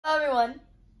everyone.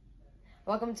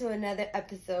 Welcome to another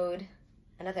episode.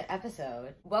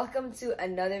 Welcome to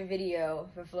another video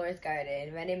for Flor's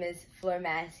Garden. My name is Flor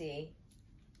Massey.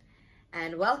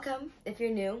 And welcome if you're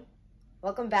new.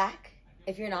 Welcome back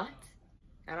if you're not.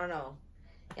 I don't know.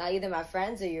 Y'all either my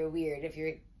friends or you're weird if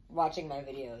you're watching my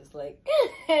videos. Like,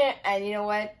 and you know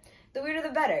what? The weirder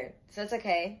the better. So it's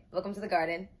okay. Welcome to the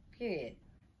garden. Period.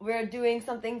 We're doing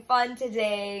something fun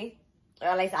today. Or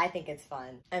at least I think it's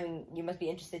fun. I mean, you must be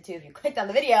interested too if you clicked on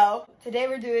the video. Today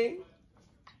we're doing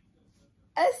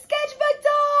a sketchbook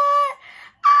tour!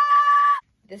 Ah!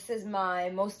 This is my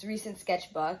most recent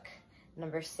sketchbook,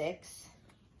 number 6.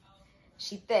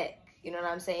 She thick, you know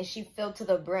what I'm saying? She filled to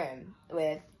the brim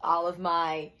with all of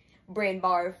my brain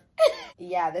barf.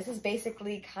 Yeah, this is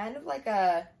basically kind of like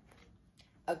a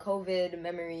COVID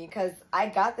memory, because I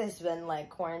got this when like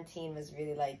quarantine was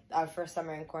really like our first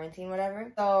summer in quarantine, whatever.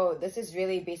 So this is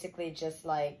really basically just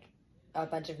like a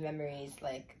bunch of memories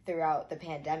like throughout the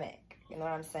pandemic, you know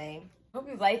what I'm saying? Hope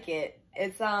you like it.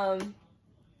 It's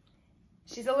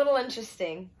she's a little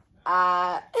interesting.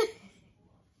 We're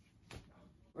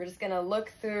just gonna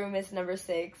look through Miss Number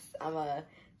 6. I'm gonna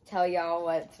tell y'all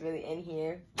what's really in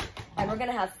here, and we're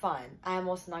gonna have fun. I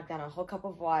almost knocked down a whole cup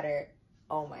of water.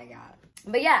 Oh my god.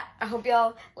 But yeah, I hope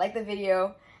y'all like the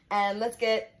video, and let's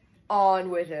get on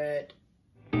with it.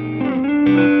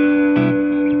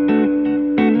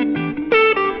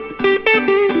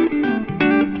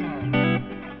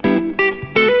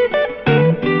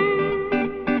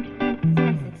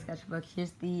 Sketchbook.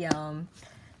 Here's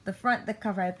the front, the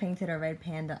cover. I painted a red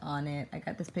panda on it. I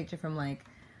got this picture from like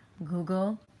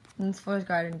Google. And it's Flor's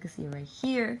Garden. You can see it right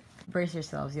here. Brace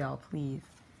yourselves, y'all, please.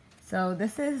 So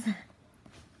this is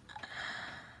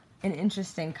an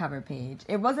interesting cover page.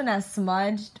 It wasn't as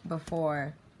smudged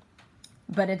before,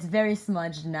 but it's very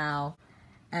smudged now.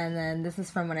 And then this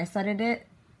is from when I started it,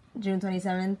 June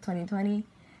 27th, 2020,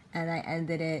 and I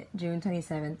ended it June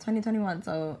 27th, 2021,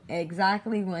 so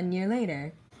exactly 1 year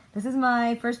later. This is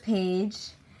my first page.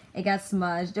 It got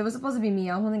smudged. It was supposed to be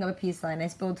me. I'm holding up a peace sign. I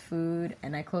spilled food,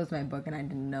 and I closed my book, and I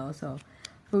didn't know, so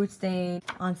food stain.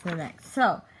 On to the next.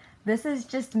 So, this is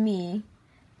just me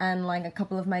and like a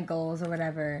couple of my goals or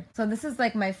whatever. So this is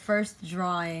like my first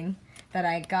drawing that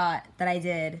I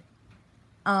did.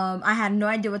 I had no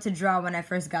idea what to draw when I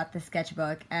first got the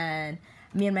sketchbook, and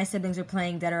me and my siblings were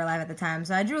playing Dead or Alive at the time.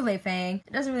 So I drew Lei Fang.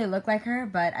 It doesn't really look like her,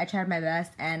 but I tried my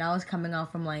best, and I was coming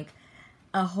off from like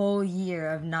a whole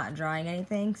year of not drawing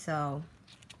anything, so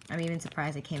I'm even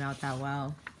surprised it came out that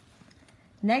well.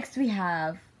 Next we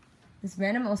have this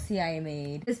random OC I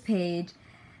made. This page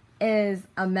is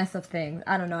a mess of things.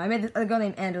 I don't know. I made a girl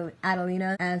named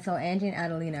Adelina, and so Angie and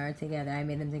Adelina are together. I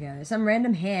made them together. Some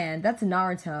random hand. That's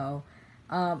Naruto.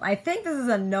 I think this is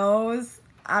a nose.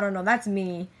 I don't know. That's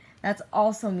me. That's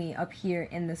also me up here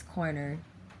in this corner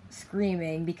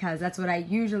screaming, because that's what I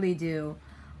usually do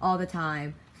all the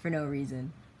time for no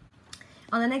reason.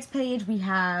 On the next page we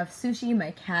have Sushi, my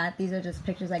cat. These are just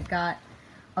pictures I got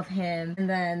of him. And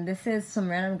then this is some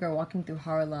random girl walking through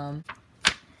Harlem.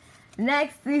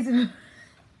 Next,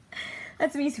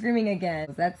 that's me screaming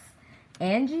again. That's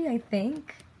Angie, I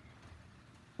think.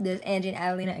 There's Angie and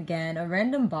Adelina again. A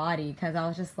random body, because I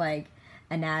was just like,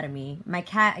 anatomy. My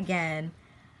cat again.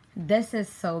 This is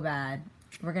so bad.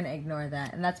 We're gonna ignore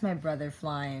that. And that's my brother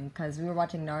flying, because we were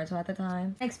watching Naruto at the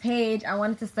time. Next page, I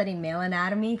wanted to study male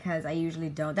anatomy, because I usually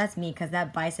don't. That's me, because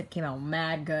that bicep came out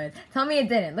mad good. Tell me it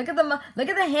didn't. Look at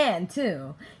the hand,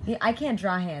 too. I can't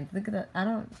draw hands. Look at it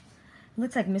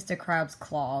looks like Mr. Krabs'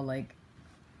 claw, like,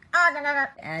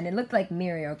 and it looked like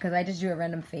Mirio, because I just drew a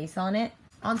random face on it.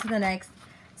 On to the next.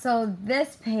 So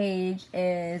this page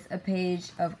is a page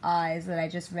of eyes that I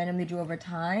just randomly drew over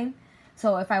time.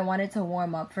 So if I wanted to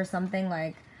warm up for something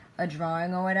like a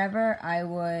drawing or whatever, I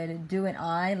would do an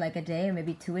eye like a day, or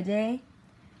maybe 2 a day,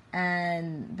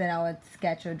 and then I would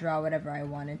sketch or draw whatever I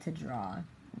wanted to draw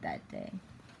that day.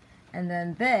 And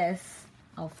then this,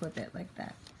 I'll flip it like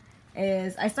that,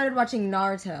 is I started watching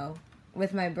Naruto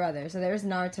with my brother. So there's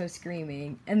Naruto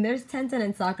screaming, and there's Tenten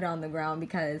and Sakura on the ground,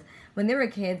 because when they were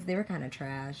kids, they were kind of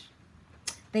trash.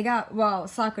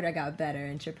 Sakura got better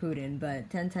in Shippuden, but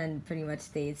Tenten pretty much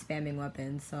stayed spamming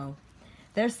weapons. So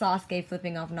there's Sasuke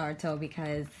flipping off Naruto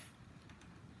because,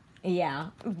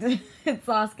 yeah, it's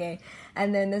Sasuke.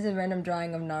 And then there's a random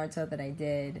drawing of Naruto that I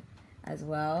did as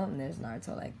well, and there's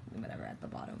Naruto, like, whatever, at the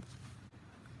bottom.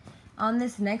 On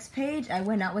this next page, I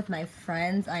went out with my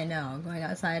friends. I know, going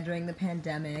outside during the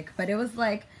pandemic, but it was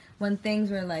like when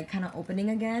things were like kind of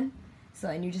opening again. So,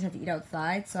 and you just had to eat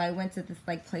outside. So I went to this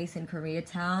like place in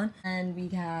Koreatown, and we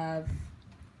have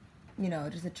you know,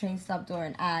 just a train stop door,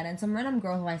 an ad, and some random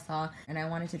girl who I saw, and I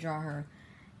wanted to draw her.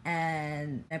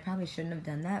 And I probably shouldn't have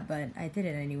done that, but I did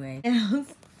it anyway. It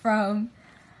was from,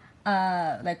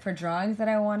 like, for drawings that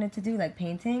I wanted to do, like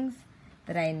paintings,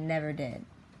 that I never did.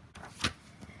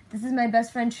 This is my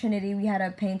best friend Trinity. We had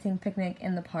a painting picnic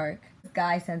in the park.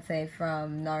 Guy Sensei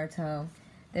from Naruto.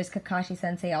 There's Kakashi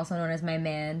Sensei, also known as my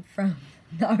man, from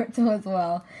Naruto as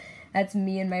well. That's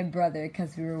me and my brother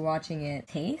because we were watching it.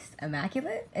 Taste?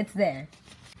 Immaculate? It's there.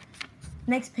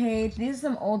 Next page. These are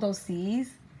some old OCs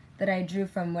that I drew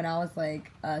from when I was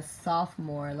like a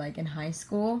sophomore, like in high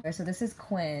school. So this is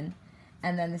Quinn,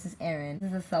 and then this is Aaron.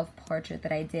 This is a self-portrait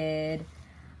that I did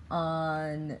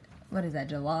on, what is that,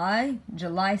 July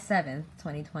 7th,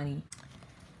 2020.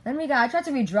 Then I tried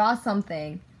to redraw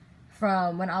something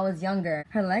from when I was younger.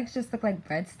 Her legs just look like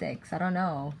breadsticks. I don't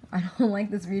know. I don't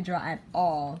like this redraw at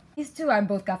all. These two I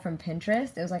both got from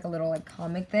Pinterest. It was like a little like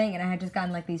comic thing, and I had just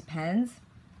gotten like these pens.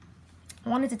 I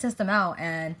wanted to test them out,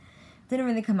 and didn't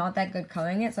really come out that good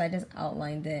coloring it, so I just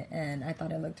outlined it, and I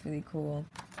thought it looked really cool.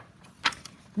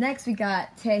 Next, we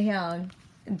got Taehyung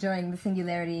during the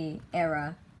Singularity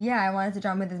era. Yeah, I wanted to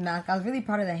draw him with his mask. I was really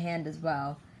proud of the hand as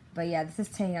well. But yeah, this is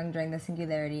Taehyung during the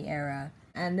Singularity era.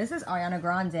 And this is Ariana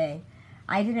Grande.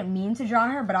 I didn't mean to draw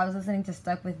her, but I was listening to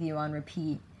Stuck With You on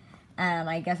repeat. And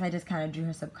I guess I just kind of drew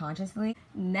her subconsciously.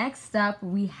 Next up,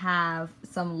 we have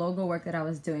some logo work that I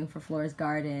was doing for Flor's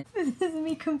Garden. This is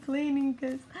me complaining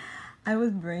because I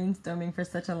was brainstorming for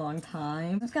such a long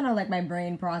time. It's kind of like my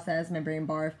brain process, my brain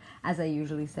barf, as I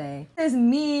usually say. There's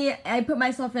me. I put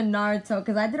myself in Naruto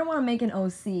because I didn't want to make an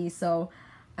OC, so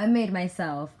I made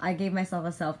myself. I gave myself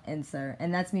a self-insert,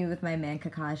 and that's me with my man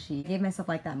Kakashi. I gave myself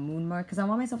like that moon mark because I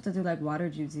want myself to do like water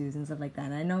jutsus and stuff like that.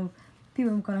 And I know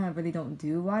people from Konoha really don't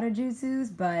do water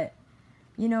jutsus, but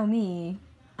you know me,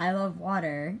 I love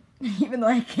water, even though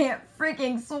I can't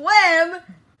freaking swim.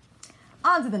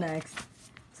 On to the next.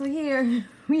 So here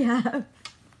we have,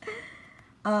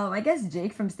 I guess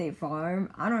Jake from State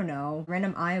Farm. I don't know.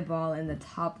 Random eyeball in the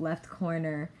top left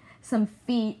corner. Some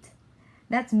feet.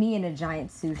 That's me in a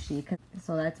giant sushi.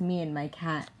 So that's me and my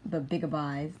cat, but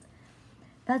bigabized.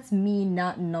 That's me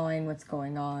not knowing what's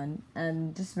going on.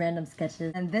 And just random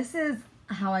sketches. And this is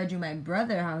how I drew my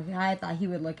brother, how I thought he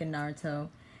would look in Naruto.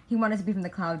 He wanted to be from the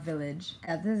Cloud Village.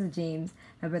 This is James,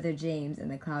 my brother James in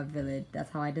the Cloud Village. That's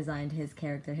how I designed his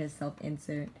character, his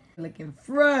self-insert. Looking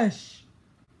fresh.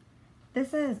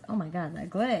 This is, oh my god, that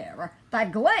glare.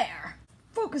 That glare!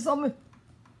 Focus on me.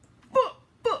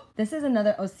 This is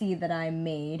another OC that I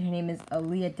made. Her name is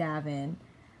Aaliyah Davin.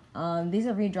 These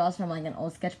are redraws from like an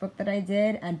old sketchbook that I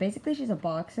did. And basically she's a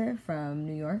boxer from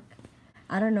New York.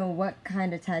 I don't know what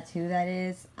kind of tattoo that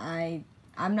is.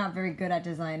 I'm not very good at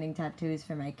designing tattoos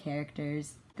for my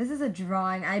characters. This is a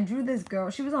drawing. I drew this girl.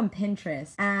 She was on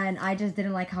Pinterest, and I just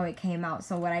didn't like how it came out.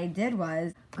 So what I did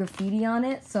was graffiti on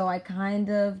it. So I kind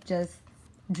of just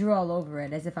drew all over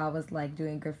it as if I was like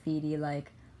doing graffiti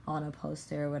like on a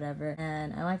poster or whatever.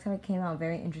 And I liked how it came out.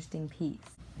 Very interesting piece.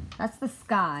 That's the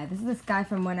sky. This is the sky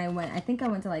from when I think I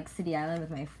went to like City Island with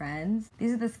my friends.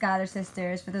 These are the Schuyler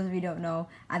sisters. For those of you who don't know,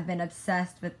 I've been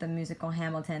obsessed with the musical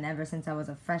Hamilton ever since I was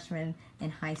a freshman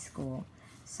in high school.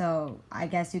 So I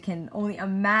guess you can only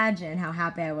imagine how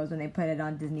happy I was when they put it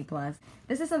on Disney+.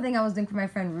 This is something I was doing for my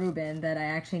friend Ruben that I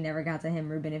actually never got to him.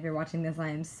 Ruben, if you're watching this, I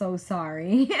am so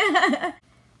sorry.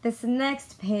 This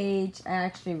next page I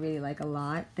actually really like a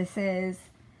lot. This is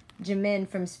Jimin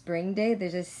from Spring Day.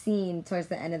 There's a scene towards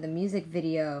the end of the music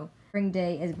video. Spring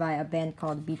Day is by a band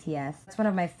called BTS. It's one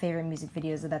of my favorite music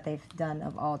videos that they've done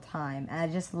of all time. And I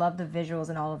just love the visuals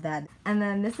and all of that. And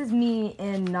then this is me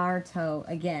in Naruto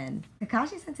again.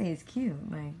 Kakashi Sensei is cute.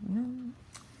 Like, no,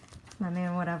 my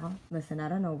man, whatever. Listen, I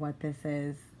don't know what this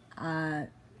is. I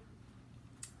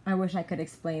wish I could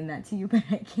explain that to you, but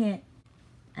I can't.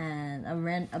 And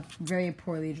a very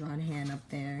poorly drawn hand up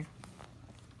there.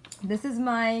 This is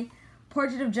my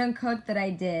portrait of Jungkook that I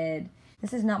did.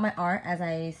 This is not my art, as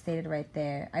I stated right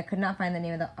there. I could not find the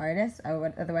name of the artist.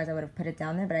 Otherwise I would have put it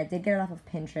down there, but I did get it off of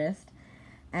Pinterest.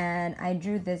 And I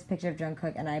drew this picture of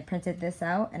Jungkook, and I printed this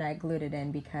out, and I glued it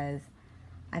in because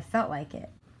I felt like it.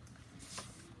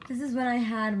 This is when I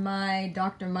had my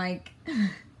Dr. Mike,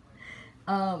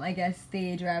 I guess,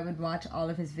 stage where I would watch all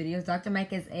of his videos. Dr.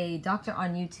 Mike is a doctor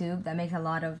on YouTube that makes a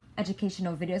lot of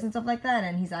educational videos and stuff like that,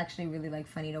 and he's actually really like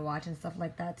funny to watch and stuff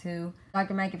like that too.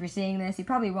 Dr. Mike, if you're seeing this, you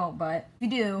probably won't, but if you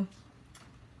do,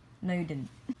 no you didn't.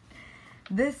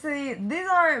 These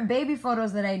are baby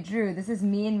photos that I drew. This is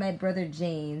me and my brother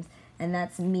James, and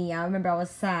that's me. I remember I was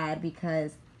sad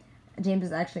because James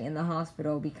was actually in the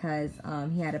hospital because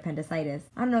he had appendicitis.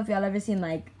 I don't know if y'all ever seen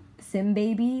like sim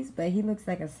babies, but he looks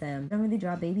like a sim. I don't really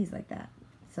draw babies like that.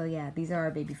 So yeah, these are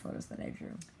our baby photos that I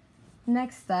drew.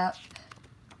 Next up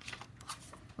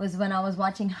was when I was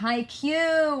watching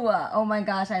Haikyuu. Oh my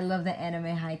gosh, I love the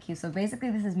anime Haikyuu. So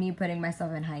basically this is me putting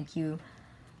myself in Haikyuu.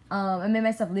 I made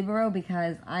myself libero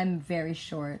because I'm very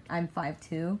short. I'm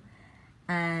 5'2".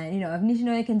 And, you know, if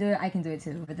Nishinoya can do it, I can do it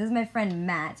too. But this is my friend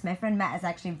Matt. My friend Matt is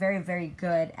actually very, very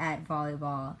good at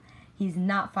volleyball. He's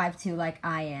not 5'2" like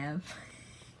I am.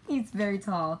 He's very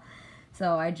tall.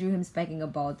 So I drew him spiking a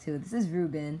ball too. This is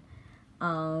Ruben.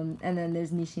 And then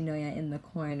there's Nishinoya in the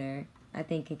corner. I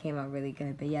think it came out really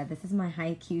good. But yeah, this is my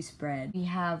Haikyuu spread. We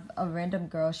have a random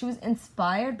girl. She was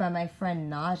inspired by my friend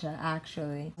Naja,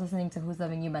 actually. I was listening to Who's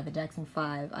Loving You by the Jackson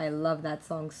 5. I love that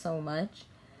song so much.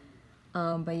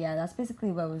 But yeah, that's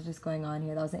basically what was just going on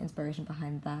here. That was the inspiration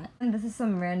behind that. And this is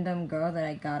some random girl that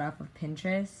I got off of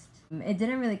Pinterest. It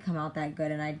didn't really come out that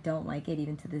good, and I don't like it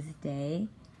even to this day.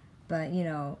 But, you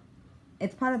know,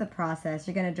 it's part of the process.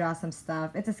 You're gonna draw some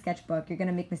stuff. It's a sketchbook. You're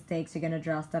gonna make mistakes. You're gonna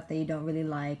draw stuff that you don't really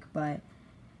like, but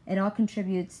it all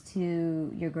contributes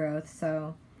to your growth.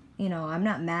 So, you know, I'm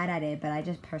not mad at it, but I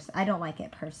don't like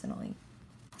it personally.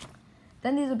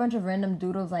 Then these are a bunch of random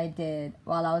doodles I did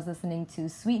while I was listening to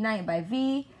Sweet Night by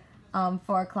V, 4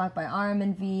 O'Clock by RM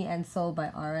and V, and Soul by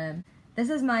RM. This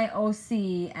is my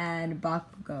OC and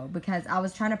Bakugo because I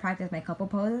was trying to practice my couple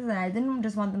poses and I didn't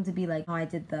just want them to be like how I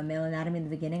did the male anatomy in the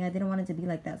beginning. I didn't want it to be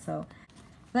like that. So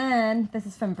then this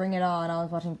is from Bring It On. I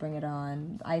was watching Bring It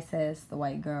On. Isis, the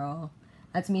white girl.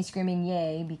 That's me screaming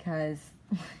yay because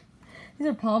these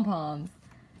are pom-poms.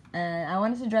 And I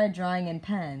wanted to try drawing in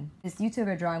pen. This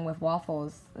YouTuber drawing with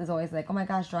waffles is always like, oh my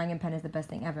gosh, drawing in pen is the best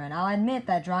thing ever. And I'll admit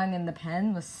that drawing in the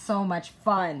pen was so much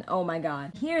fun. Oh my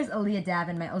god. Here's Aaliyah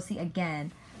Davin, my OC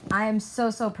again. I am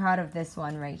so proud of this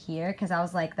one right here because I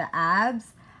was like, the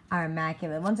abs are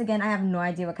immaculate. Once again, I have no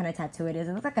idea what kind of tattoo it is.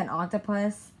 It looks like an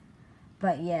octopus.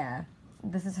 But yeah,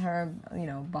 this is her, you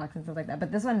know, box and stuff like that.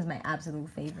 But this one is my absolute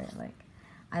favorite. Like,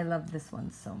 I love this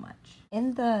one so much.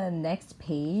 In the next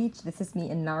page, this is me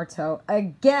in Naruto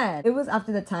again. It was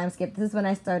after the time skip. This is when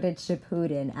I started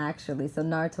Shippuden, actually. So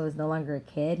Naruto is no longer a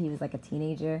kid. He was like a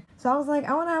teenager. So I was like,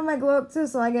 I want to have my glow up too.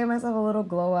 So I gave myself a little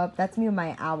glow up. That's me with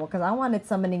my owl because I wanted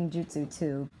summoning jutsu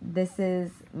too. This is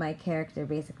my character,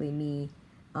 basically me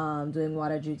doing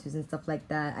water jutsus and stuff like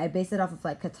that. I based it off of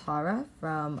like Katara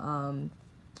from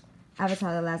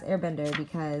Avatar The Last Airbender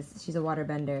because she's a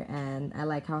waterbender and I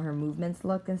like how her movements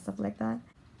look and stuff like that.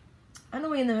 I know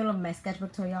we're in the middle of my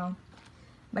sketchbook tour, y'all,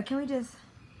 but can we just...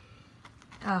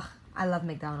 Ugh, I love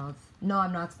McDonald's. No,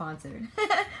 I'm not sponsored.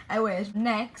 I wish.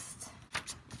 Next.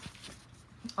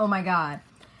 Oh my god.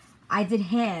 I did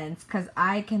hands because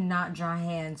I cannot draw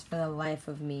hands for the life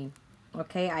of me.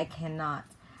 Okay, I cannot.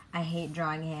 I hate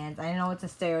drawing hands. I know it's a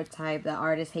stereotype that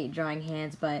artists hate drawing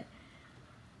hands, but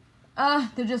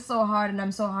they're just so hard, and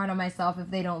I'm so hard on myself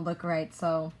if they don't look right,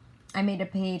 so I made a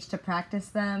page to practice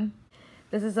them.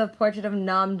 This is a portrait of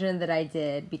Namjoon that I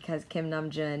did because Kim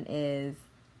Namjoon is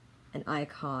an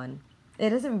icon.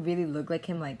 It doesn't really look like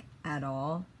him, like, at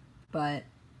all, but,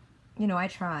 you know, I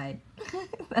tried.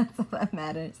 That's all that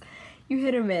matters. You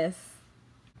hit or miss.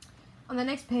 On the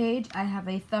next page, I have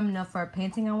a thumbnail for a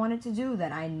painting I wanted to do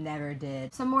that I never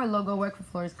did. Some more logo work for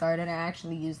Flor's Garden.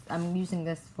 I'm using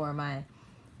this for my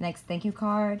next thank you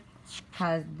card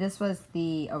because this was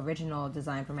the original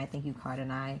design for my thank you card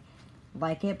and I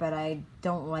like it, but I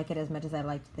don't like it as much as I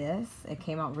liked this. It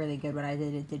came out really good when I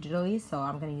did it digitally, so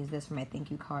I'm going to use this for my thank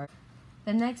you card.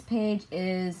 The next page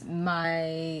is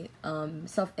my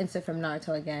self-insert from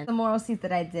Naruto again. The moral seat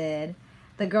that I did.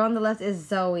 The girl on the left is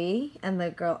Zoe and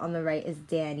the girl on the right is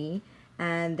Danny,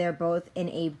 and they're both in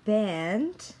a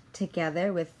band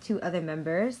together with 2 other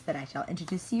members that I shall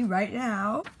introduce to you right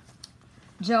now.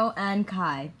 Joe and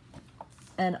Kai,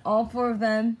 and all 4 of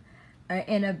them are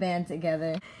in a band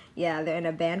together. Yeah, they're in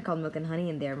a band called Milk and Honey,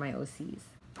 and they're my OCs.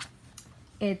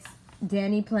 It's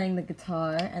Danny playing the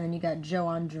guitar, and then you got Joe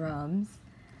on drums.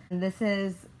 And this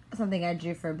is something I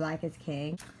drew for Black is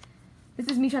King. This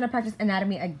is me trying to practice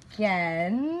anatomy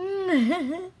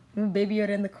again. Baby Yoda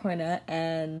in the corner,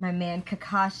 and my man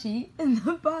Kakashi in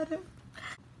the bottom.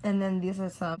 And then these are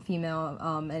some female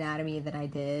anatomy that I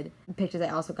did. Pictures I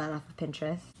also got off of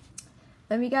Pinterest.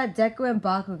 Then we got Deku and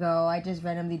Bakugo. I just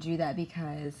randomly drew that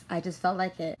because I just felt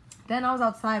like it. Then I was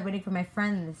outside waiting for my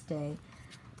friend this day.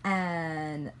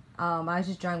 And I was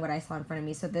just drawing what I saw in front of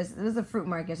me. So this was a fruit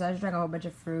market. So I was drawing a whole bunch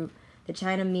of fruit. The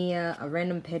China Mia, a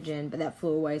random pigeon, but that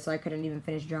flew away. So I couldn't even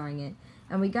finish drawing it.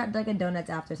 And we got Dunkin' Donuts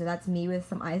after. So that's me with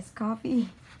some iced coffee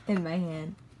in my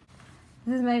hand.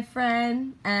 This is my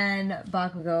friend and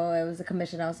Bakugo. It was a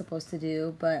commission I was supposed to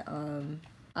do, but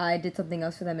I did something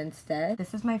else for them instead.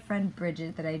 This is my friend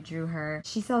Bridget that I drew her.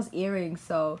 She sells earrings,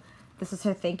 so this is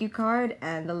her thank you card,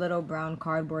 and the little brown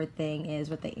cardboard thing is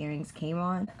what the earrings came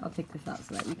on. I'll take this out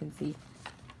so that you can see.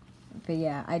 But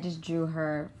yeah, I just drew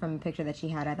her from a picture that she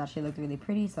had. I thought she looked really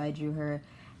pretty, so I drew her.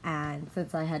 And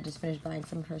since I had just finished buying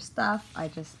some of her stuff, I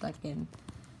just stuck in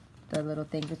the little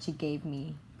things that she gave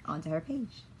me onto her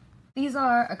page. These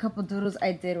are a couple doodles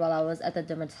I did while I was at the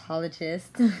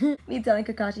dermatologist. Me telling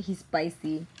Kakashi he's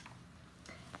spicy.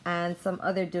 And some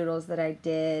other doodles that I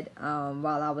did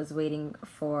while I was waiting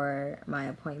for my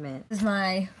appointment. This is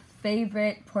my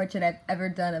favorite portrait I've ever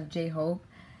done of J-Hope.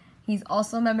 He's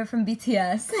also a member from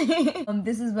BTS.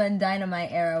 This is when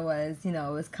Dynamite era was, you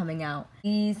know, was coming out.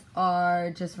 These are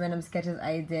just random sketches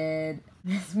I did.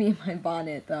 This is me in my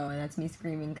bonnet though, and that's me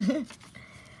screaming.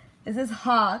 This is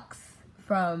Hawks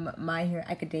from My Hero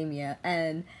Academia,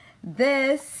 and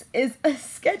this is a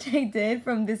sketch I did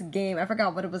from this game. I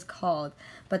forgot what it was called,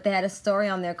 but they had a story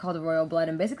on there called Royal Blood,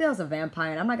 and basically I was a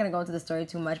vampire, and I'm not gonna go into the story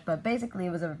too much, but basically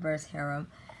it was a reverse harem.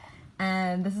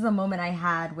 And this is a moment I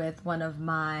had with one of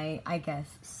my, I guess,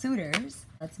 suitors.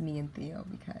 That's me and Theo,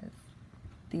 because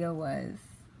Theo was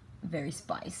very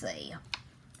spicy.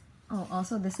 Oh,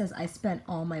 also this says I spent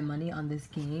all my money on this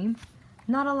game.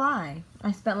 Not a lie.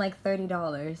 I spent like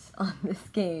 $30 on this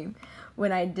game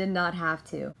when I did not have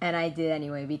to. And I did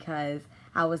anyway because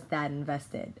I was that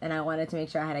invested. And I wanted to make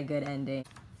sure I had a good ending.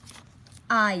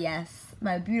 Ah yes,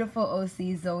 my beautiful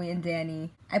OC, Zoe and Danny.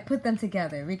 I put them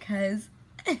together because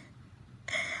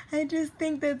I just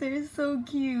think that they're so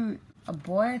cute. A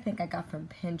boy I think I got from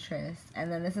Pinterest. And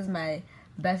then this is my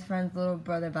best friend's little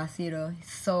brother, Basiro.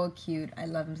 He's so cute. I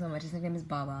love him so much. His name is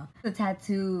Baba. The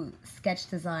tattoo sketch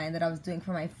design that I was doing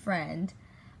for my friend.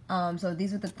 So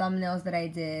these were the thumbnails that I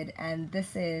did, and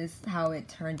this is how it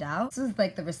turned out. This is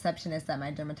like the receptionist at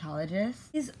my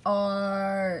dermatologist. These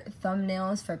are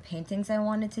thumbnails for paintings I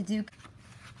wanted to do.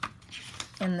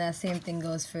 And the same thing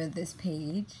goes for this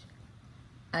page.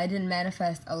 I didn't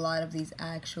manifest a lot of these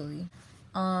actually.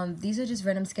 These are just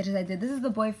random sketches I did. This is the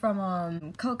boy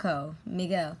from Coco,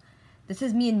 Miguel. This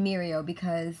is me and Mirio,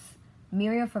 because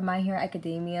Mirio from My Hero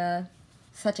Academia,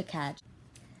 such a catch.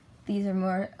 These are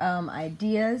more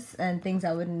ideas and things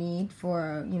I would need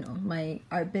for, you know, my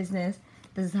art business.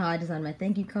 This is how I designed my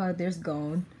thank you card. There's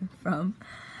Gon from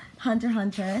Hunter x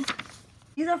Hunter.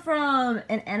 These are from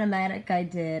an animatic I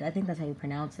did. I think that's how you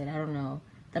pronounce it. I don't know.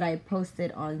 That I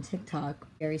posted on TikTok.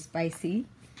 Very spicy.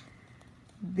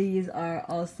 These are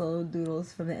also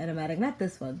doodles from the animatic. Not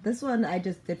this one. This one I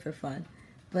just did for fun.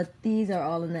 But these are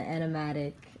all in the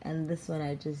animatic. And this one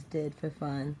I just did for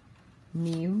fun.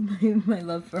 Me, my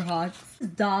love for Hawks. This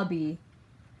is Dobby.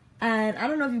 And I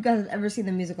don't know if you guys have ever seen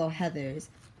the musical Heathers.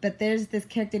 But there's this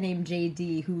character named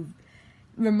JD who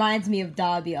reminds me of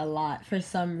Dobby a lot for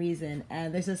some reason.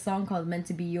 And there's a song called Meant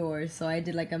to Be Yours. So I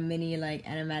did like a mini like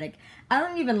animatic. I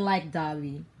don't even like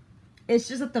Dobby. It's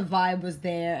just that the vibe was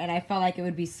there and I felt like it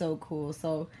would be so cool.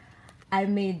 So I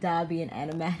made Dobby an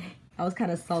animatic. I was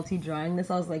kind of salty drawing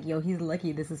this. I was like, yo, he's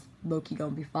lucky this is low-key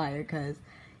gonna be fire, because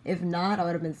if not, I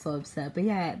would have been so upset. But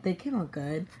yeah, they came out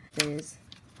good. This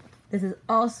is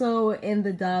also in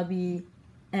the Dobby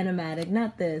animatic.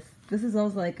 Not this. This is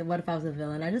also like, what if I was a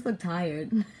villain? I just look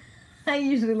tired. I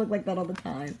usually look like that all the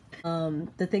time.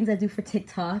 The things I do for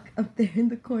TikTok up there in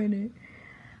the corner.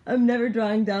 I'm never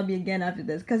drawing Dobby again after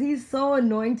this, because he's so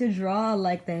annoying to draw,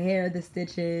 like the hair, the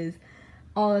stitches,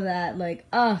 all of that. Like,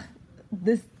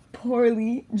 this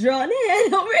poorly drawn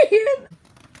head over here.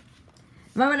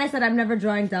 Remember when I said I'm never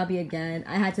drawing Dobby again?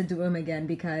 I had to do him again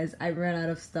because I ran out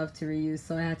of stuff to reuse,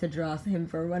 so I had to draw him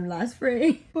for one last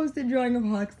frame. Posted drawing of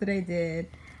Hawks that I did.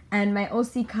 And my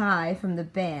OC Kai from the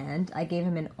band, I gave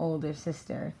him an older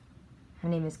sister. Her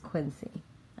name is Quincy.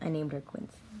 I named her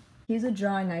Quincy. Here's a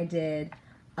drawing I did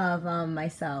of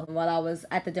myself while I was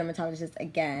at the dermatologist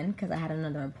again, because I had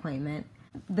another appointment.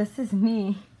 This is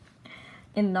me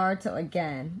in Naruto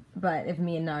again, but if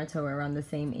me and Naruto were around the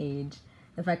same age,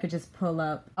 if I could just pull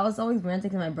up. I was always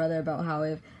ranting to my brother about how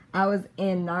if I was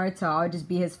in Naruto, I would just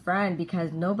be his friend,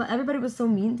 because everybody was so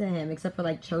mean to him, except for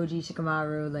like Choji,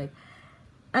 Shikamaru, like,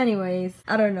 anyways,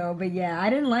 I don't know, but yeah, I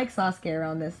didn't like Sasuke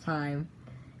around this time.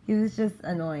 He was just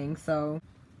annoying, so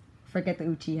forget the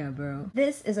Uchiha, bro.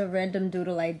 This is a random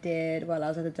doodle I did while I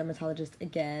was at the dermatologist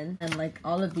again. And like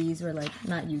all of these were like,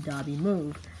 not you, Dobby,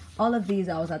 move. All of these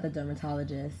I was at the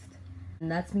dermatologist.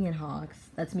 And that's me and Hawks.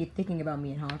 That's me thinking about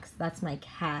me and Hawks. That's my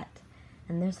cat.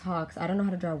 And there's Hawks. I don't know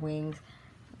how to draw wings.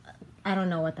 I don't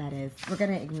know what that is. We're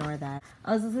gonna ignore that.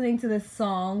 I was listening to this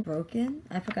song, Broken.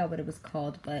 I forgot what it was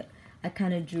called, but I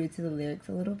kind of drew to the lyrics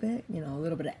a little bit. You know, a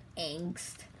little bit of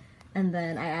angst. And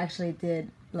then I actually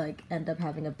did like end up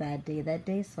having a bad day that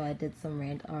day, so I did some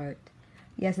rant art.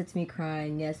 Yes, it's me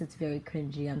crying. Yes, it's very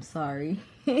cringy. I'm sorry.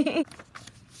 This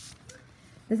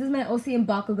is my OC in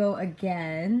Bakugo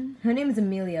again. Her name is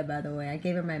Amelia, by the way. I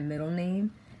gave her my middle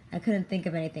name. I couldn't think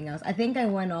of anything else. I think I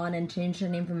went on and changed her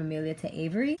name from Amelia to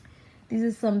Avery. These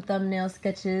are some thumbnail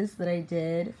sketches that I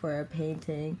did for a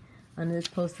painting. On this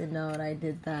post-it note, I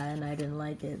did that and I didn't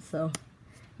like it, so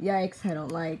yikes, I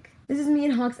don't like. This is me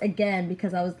and Hawks again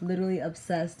because I was literally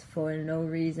obsessed for no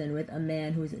reason with a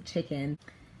man who's a chicken.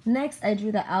 Next, I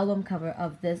drew the album cover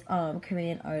of this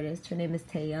Korean artist. Her name is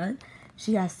Taeyeon.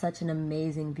 She has such an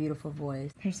amazing, beautiful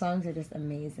voice. Her songs are just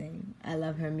amazing. I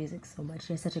love her music so much.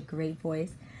 She has such a great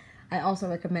voice. I also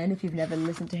recommend if you've never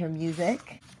listened to her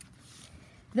music.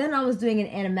 Then I was doing an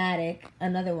animatic,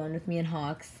 another one with me and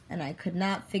Hawks, and I could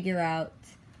not figure out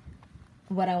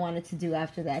what I wanted to do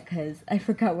after that because I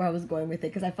forgot where I was going with it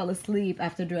because I fell asleep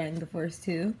after drawing the first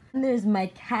two. And there's my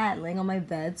cat laying on my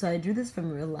bed, so I drew this from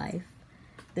real life.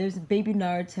 There's baby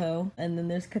Naruto, and then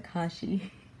there's Kakashi.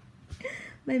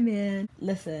 My man.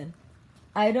 Listen,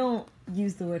 I don't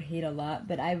use the word hate a lot,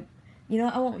 but I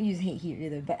won't use hate here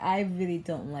either, but I really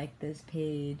don't like this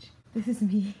page. This is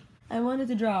me. I wanted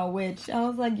to draw a witch. I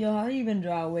was like, yo, how do you even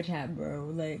draw a witch hat, bro?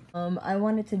 Like, I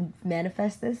wanted to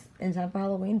manifest this in time for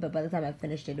Halloween, but by the time I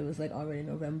finished it, it was like already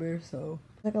November, so.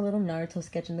 Like a little Naruto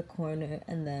sketch in the corner,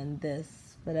 and then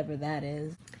this, whatever that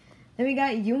is. Then we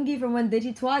got Yoongi from when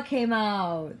Digitois came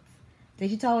out.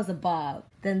 Digitois was a bop.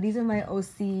 Then these are my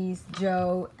OCs,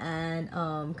 Joe and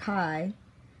Kai,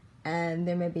 and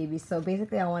they're my babies. So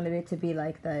basically I wanted it to be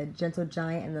like the gentle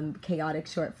giant and the chaotic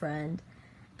short friend.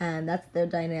 And that's their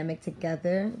dynamic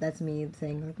together. That's me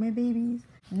saying like my babies.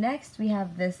 Next we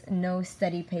have this no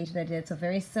study page that I did. So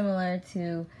very similar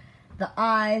to the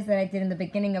eyes that I did in the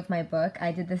beginning of my book.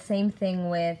 I did the same thing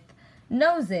with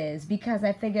noses because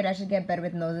I figured I should get better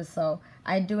with noses. So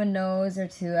I do a nose or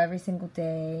two every single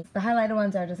day. The highlighted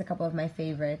ones are just a couple of my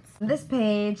favorites. On this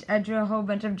page I drew a whole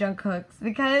bunch of Jungkook's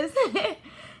because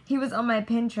he was on my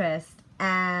Pinterest.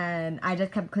 And I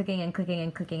just kept clicking and clicking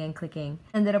and clicking and clicking.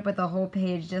 Ended up with a whole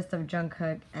page just of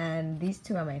Jungkook, and these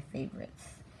two are my favorites.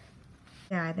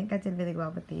 Yeah, I think I did really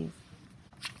well with these.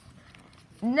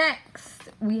 Next,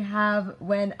 we have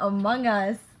When Among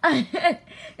Us.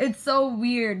 It's so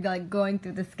weird, like, going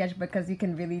through the sketchbook because you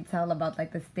can really tell about,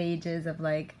 like, the stages of,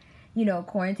 like, you know,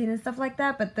 quarantine and stuff like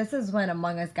that. But this is when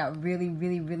Among Us got really,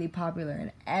 really, really popular,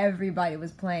 and everybody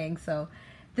was playing. So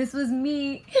this was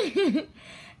me.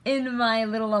 In my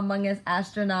little Among Us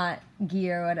astronaut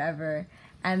gear or whatever.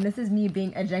 And this is me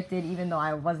being ejected even though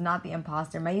I was not the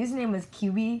imposter. My username was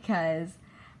QB because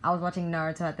I was watching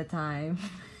Naruto at the time.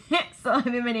 So I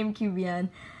made my name QBN.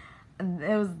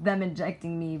 It was them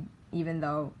ejecting me even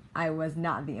though I was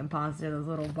not the imposter, those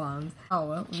little bombs. Oh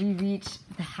well, we reached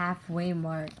the halfway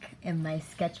mark in my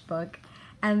sketchbook.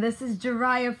 And this is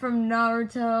Jiraiya from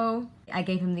Naruto. I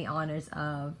gave him the honors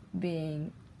of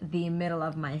being the middle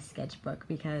of my sketchbook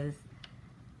because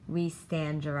we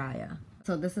stan Jiraiya.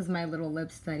 So this is my little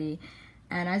lip study,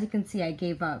 and as you can see I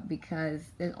gave up because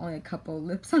there's only a couple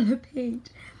lips on the page.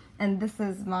 And this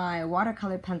is my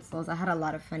watercolor pencils. I had a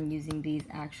lot of fun using these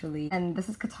actually. And this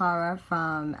is Katara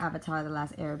from Avatar: The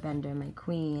Last Airbender, my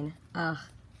queen. Ugh,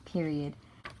 period.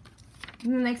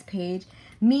 And the next page,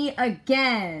 me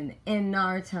again in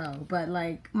Naruto, but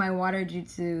like my water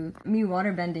jutsu, me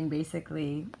waterbending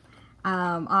basically.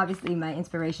 Obviously my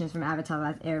inspiration is from Avatar: The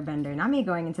Last Airbender, not me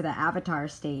going into the Avatar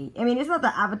state. I mean, it's not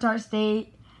the Avatar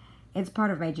state, it's part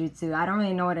of my jutsu. I don't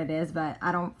really know what it is, but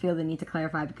I don't feel the need to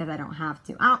clarify because I don't have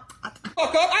to. Fuck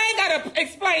up, I ain't gotta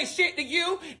explain shit to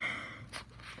you!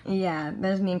 Yeah,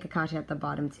 there's me and Kakashi at the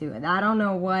bottom too, and I don't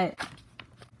know what.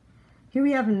 Here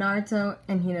we have Naruto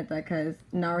and Hinata because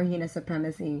Naruhina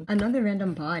supremacy. Another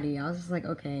random body, I was just like,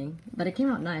 okay. But it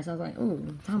came out nice, I was like,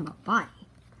 ooh, talking about body.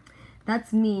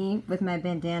 That's me with my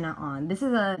bandana on. This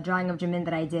is a drawing of Jimin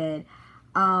that I did.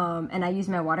 And I used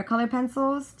my watercolor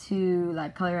pencils to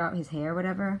like color out his hair or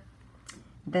whatever.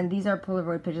 Then these are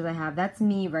Polaroid pictures I have. That's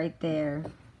me right there.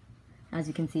 As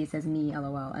you can see, it says me,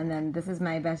 LOL. And then this is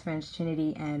my best friends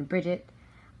Trinity and Bridget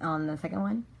on the second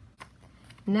one.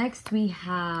 Next we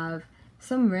have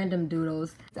some random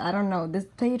doodles. I don't know. This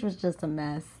page was just a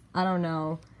mess. I don't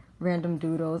know. Random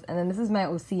doodles. And then this is my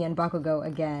OC and Bakugo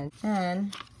again.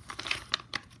 And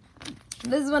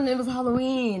this one, it was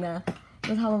Halloween. It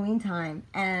was Halloween time,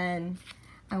 and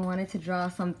I wanted to draw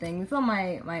something. It's on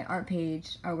my art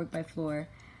page, artwork by Flor.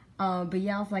 But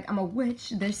yeah, I was like, I'm a witch.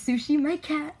 There's Sushi, my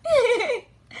cat.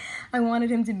 I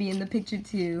wanted him to be in the picture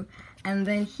too. And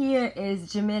then here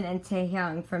is Jimin and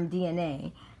Taehyung from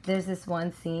DNA. There's this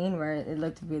one scene where it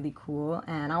looked really cool,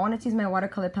 and I wanted to use my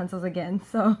watercolor pencils again,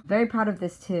 so very proud of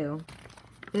this too.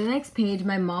 The next page,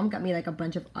 my mom got me like a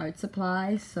bunch of art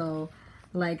supplies, so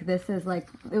like this is like,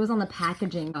 it was on the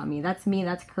packaging got me. That's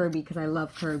Kirby, because I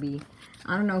love Kirby.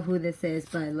 I don't know who this is,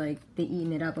 but like they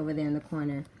eating it up over there in the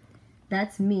corner.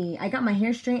 That's me. I got my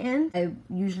hair straightened. I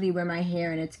usually wear my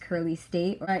hair in its curly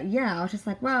state. But yeah, I was just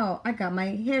like, wow, I got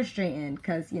my hair straightened,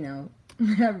 because, you know,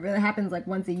 that really happens like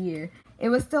once a year. It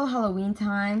was still Halloween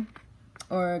time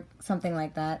or something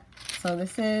like that. So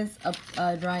this is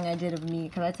a drawing I did of me,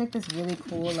 because I took this really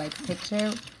cool like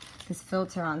picture, this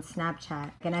filter on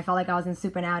Snapchat, and I felt like I was in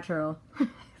Supernatural.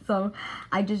 So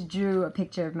I just drew a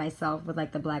picture of myself with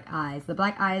like the black eyes. The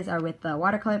black eyes are with the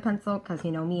watercolor pencil, because you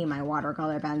know me and my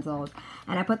watercolor pencils.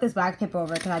 And I put this wax paper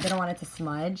over because I didn't want it to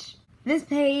smudge. This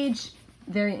page,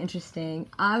 very interesting.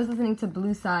 I was listening to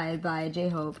Blue Side by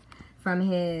J-Hope from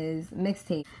his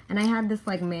mixtape, and I had this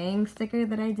like Mang sticker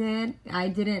that I did. I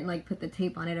didn't like put the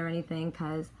tape on it or anything,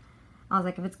 because I was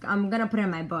like, I'm gonna put it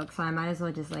in my book, so I might as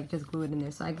well just glue it in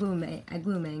there. So I glued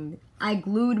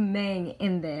Mang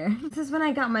in there. This is when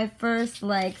I got my first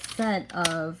like set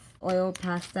of oil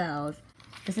pastels.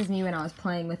 This is me when I was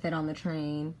playing with it on the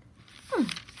train.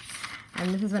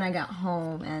 And this is when I got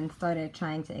home and started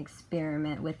trying to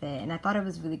experiment with it, and I thought it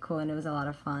was really cool and it was a lot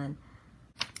of fun.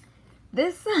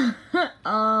 This, I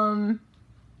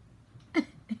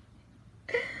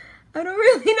don't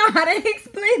really know how to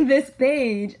explain this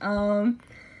page.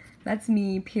 That's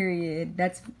me, period.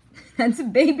 That's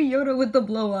Baby Yoda with the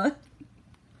blow-up.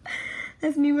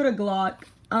 That's me with a Glock.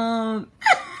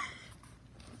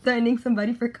 Threatening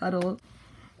somebody for cuddles.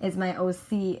 Is my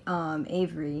OC,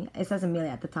 Avery. It says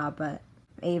Amelia at the top, but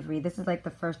Avery. This is like the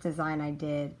first design I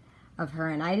did of her,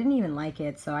 and I didn't even like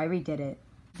it, so I redid it.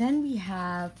 Then we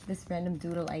have this random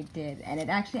doodle I did, and it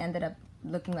actually ended up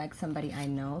looking like somebody I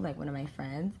know, like one of my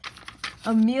friends.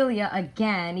 Amelia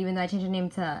again, even though I changed her name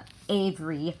to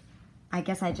Avery. I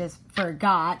guess I just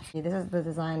forgot. This is the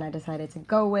design I decided to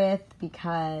go with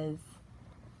because,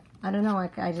 I don't know,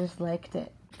 I just liked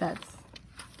it.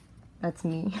 That's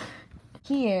me.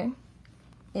 Here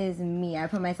is me. I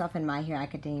put myself in My Hero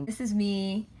Academia. This is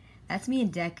me. That's me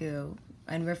and Deku.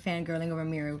 And we're fangirling over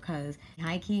Mirio because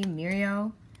high-key,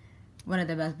 Mirio, one of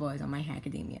the best boys on My Hero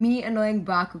Academia. Me annoying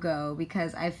Bakugo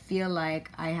because I feel like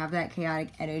I have that chaotic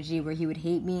energy where he would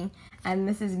hate me. And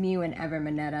this is me whenever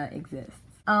Mineta exists.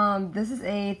 This is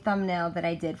a thumbnail that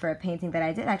I did for a painting that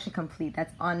I did actually complete.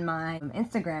 That's on my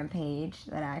Instagram page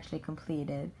that I actually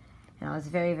completed. And I was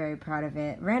very, very proud of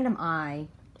it. Random eye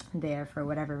there for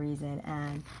whatever reason.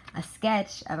 And a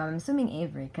sketch of, I'm assuming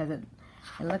Avery, because it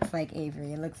looks like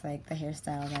Avery. It looks like the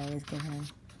hairstyles I always give him.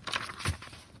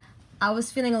 I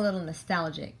was feeling a little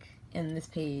nostalgic in this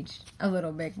page. A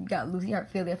little bit. Got Lucy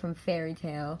Hartfilia from Fairy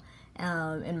Tale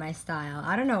in my style.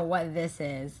 I don't know what this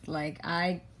is. Like,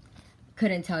 I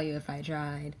couldn't tell you if I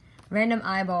tried. Random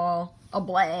eyeball. A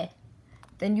bleh.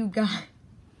 Then you got...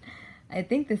 I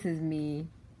think this is me.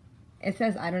 It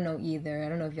says I don't know either. I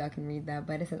don't know if y'all can read that,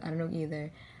 but it says I don't know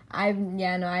either.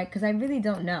 Because I really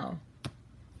don't know.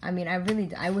 I mean, I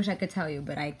wish I could tell you,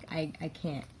 but I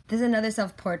can't. This is another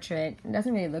self-portrait. It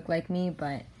doesn't really look like me,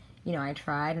 but, you know, I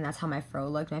tried, and that's how my fro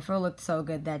looked. My fro looked so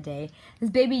good that day. This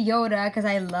is Baby Yoda, because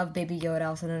I love Baby Yoda,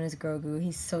 also known as Grogu.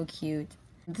 He's so cute.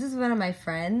 This is one of my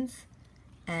friends,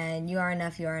 and you are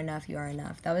enough, you are enough, you are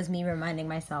enough. That was me reminding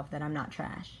myself that I'm not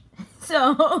trash.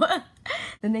 So,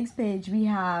 the next page, we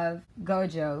have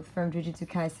Gojo from Jujutsu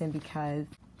Kaisen because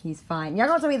he's fine. Y'all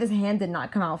gonna tell me this hand did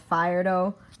not come out fire,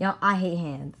 though? Y'all, I hate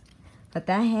hands. But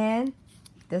that hand,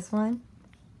 this one,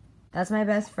 that's my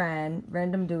best friend,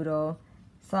 random doodle.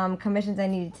 Some commissions I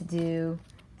needed to do,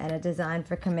 and a design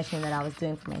for commission that I was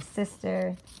doing for my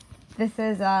sister. This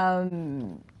is,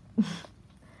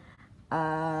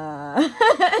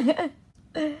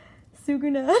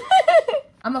 Sukuna.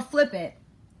 I'ma flip it.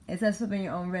 It says flip on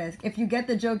your own risk. If you get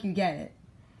the joke, you get it.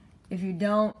 If you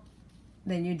don't,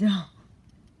 then you don't.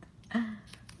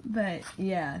 But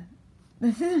yeah,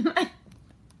 this is my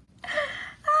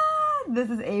this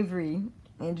is Avery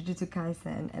in Jujutsu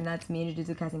Kaisen, and that's me in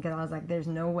Jujutsu Kaisen because I was like, there's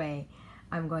no way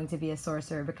I'm going to be a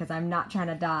sorcerer because I'm not trying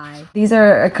to die. These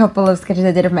are a couple of sketches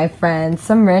I did of my friends.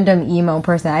 Some random emo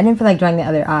person. I didn't feel like drawing the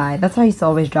other eye. That's how I used to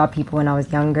always draw people when I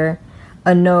was younger.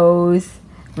 A nose,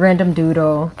 random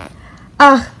doodle.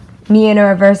 Me in a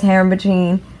reverse harem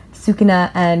between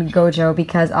Sukuna and Gojo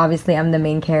because obviously I'm the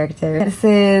main character. This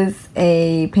is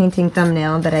a painting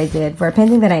thumbnail that I did for a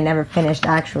painting that I never finished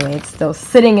actually. It's still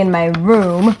sitting in my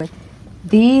room.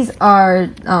 These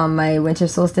are my winter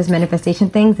solstice manifestation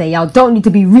things that y'all don't need to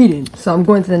be reading. So I'm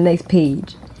going to the next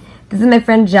page. This is my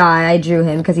friend Jai. I drew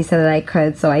him because he said that I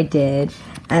could, so I did.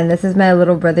 And this is my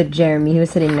little brother Jeremy. He was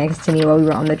sitting next to me while we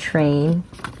were on the train.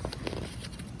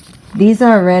 These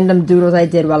are random doodles I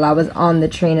did while I was on the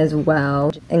train as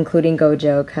well, including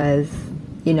Gojo, because,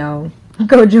 you know,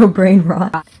 Gojo brain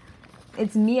rot.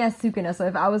 It's me as Sukuna, so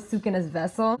if I was Sukuna's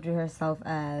vessel, drew herself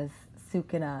as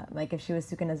Sukuna, like if she was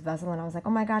Sukuna's vessel, and I was like, oh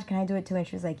my gosh, can I do it too? And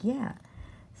she was like, yeah.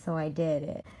 So I did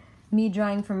it. Me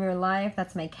drawing from real life,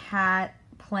 that's my cat,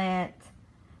 plant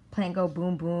go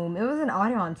boom boom. It was an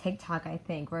audio on TikTok, I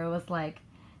think, where it was like,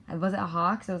 was it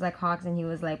Hawks? It was like Hawks, and he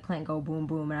was like, plant go boom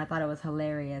boom, and I thought it was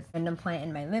hilarious. Random plant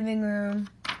in my living room.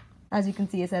 As you can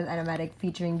see, it says animatic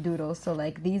featuring doodles, so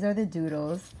like these are the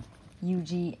doodles.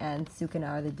 Yuji and Sukuna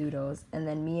are the doodles, and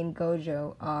then me and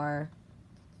Gojo are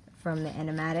from the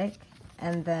animatic.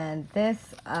 And then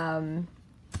this, I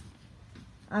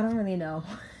don't really know.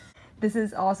 This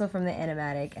is also from the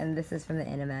animatic, and this is from the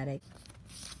animatic.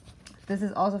 This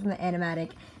is also from the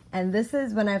animatic, and this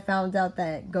is when I found out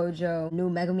that Gojo knew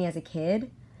Megumi as a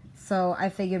kid, so I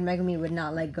figured Megumi would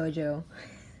not like Gojo.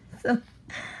 So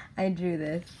I drew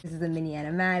this. This is a mini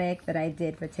animatic that I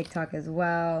did for TikTok as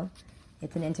well.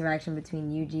 It's an interaction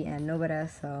between Yuji and Nobara,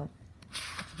 so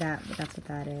that's what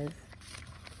that is.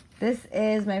 This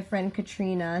is my friend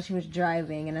Katrina. She was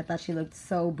driving, and I thought she looked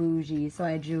so bougie, so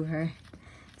I drew her.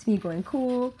 It's me going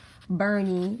cool.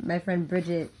 Bernie, my friend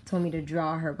Bridget told me to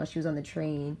draw her while she was on the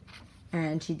train,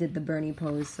 and she did the Bernie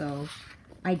pose, so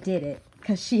I did it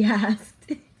because she asked.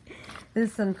 This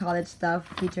is some college stuff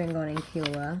featuring Gon and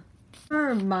Killua.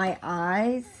 For my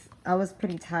eyes, I was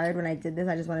pretty tired when I did this.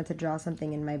 I just wanted to draw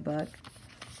something in my book.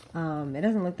 It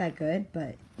doesn't look that good,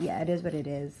 but yeah, it is what it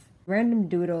is. Random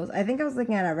doodles. I think I was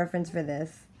looking at a reference for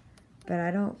this, but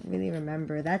I don't really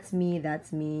remember. That's me,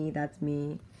 that's me, that's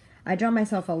me. I draw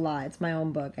myself a lot. It's my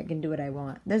own book. I can do what I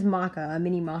want. There's Maka, a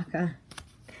mini Maka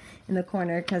in the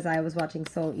corner because I was watching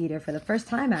Soul Eater for the first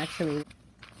time, actually.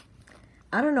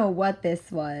 I don't know what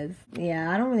this was.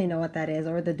 Yeah, I don't really know what that is,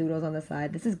 or the doodles on the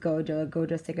side. This is Gojo, a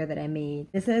Gojo sticker that I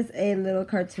made. This is a little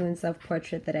cartoon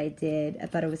self-portrait that I did. I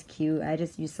thought it was cute. I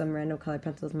just used some random colored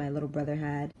pencils my little brother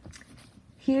had.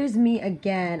 Here's me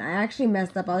again. I actually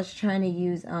messed up. I was trying to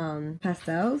use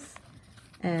pastels,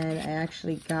 and I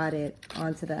actually got it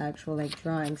onto the actual like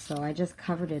drawing, so I just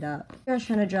covered it up. I was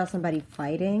trying to draw somebody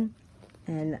fighting,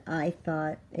 and I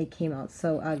thought it came out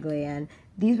so ugly, and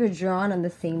these were drawn on the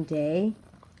same day,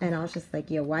 and I was just like,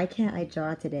 yo, why can't I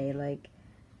draw today? Like,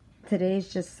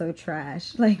 today's just so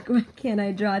trash. Like, why can't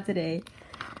I draw today?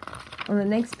 On the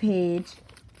next page,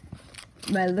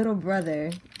 my little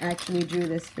brother actually drew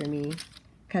this for me,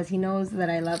 because he knows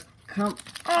that I love,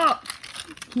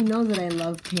 he knows that I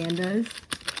love pandas.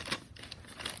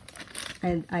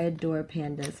 I adore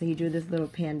pandas, so he drew this little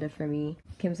panda for me.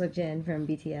 Kim Seok-jin from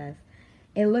BTS.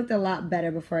 It looked a lot better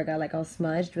before I got like all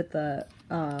smudged with the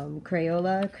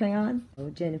Crayola crayon. Oh,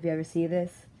 Jin, if you ever see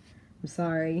this, I'm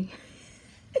sorry.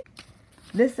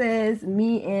 This is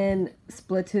me in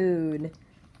Splatoon,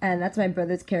 and that's my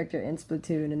brother's character in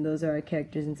Splatoon, and those are our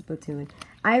characters in Splatoon.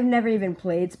 I've never even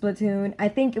played Splatoon. I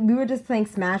think we were just playing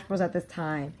Smash Bros at this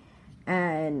time,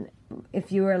 and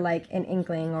if you were like an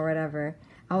inkling or whatever,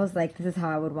 I was like, this is how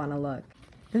I would want to look.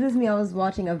 This is me. I was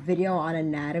watching a video on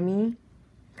anatomy,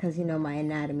 because, you know, my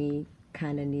anatomy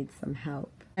kind of needs some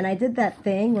help. And I did that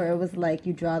thing where it was like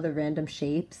you draw the random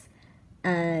shapes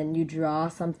and you draw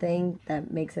something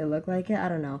that makes it look like it. I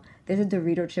don't know. There's a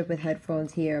Dorito chip with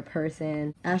headphones here, a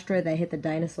person, asteroid that hit the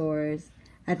dinosaurs.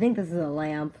 I think this is a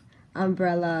lamp,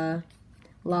 umbrella,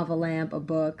 lava lamp, a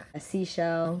book, a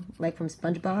seashell, like from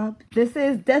SpongeBob. This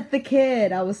is Death the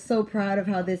Kid. I was so proud of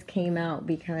how this came out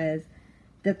because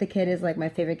Death the Kid is like my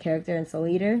favorite character in Soul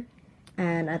Eater.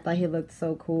 And I thought he looked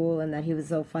so cool and that he was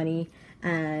so funny.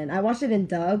 And I watched it in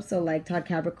dub, so like Todd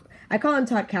Capricorn. I call him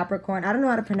Todd Capricorn. I don't know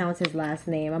how to pronounce his last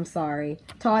name. I'm sorry.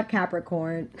 Todd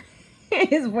Capricorn.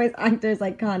 His voice actor is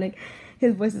iconic.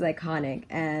 His voice is iconic.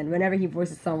 And whenever he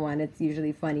voices someone, it's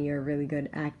usually funny or really good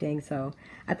acting. So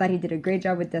I thought he did a great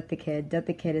job with Death the Kid. Death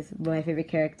the Kid is my favorite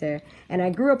character. And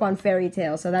I grew up on Fairy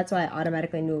Tail, so that's why I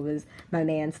automatically knew it was my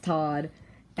man's Todd.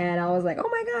 And I was like, oh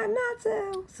my god,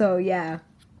 Natsu. So yeah.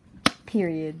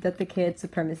 Period. Death the Kid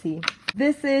supremacy.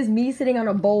 This is me sitting on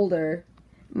a boulder,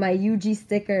 my Yuji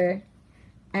sticker,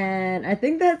 and I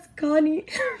think that's Connie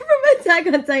from Attack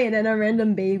on Titan and a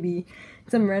random baby.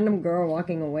 Some random girl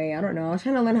walking away. I don't know. I was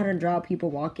trying to learn how to draw people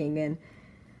walking, and,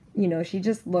 you know, she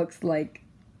just looks like,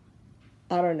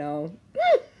 I don't know.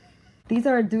 This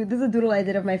is a doodle I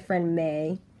did of my friend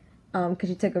May, because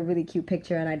she took a really cute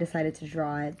picture and I decided to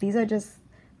draw it. These are just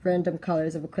random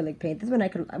colors of acrylic paint. This is when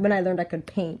I learned I could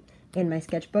paint in my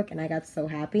sketchbook, and I got so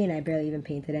happy, and I barely even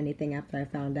painted anything after I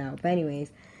found out. But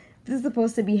anyways, this is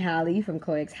supposed to be Hallie from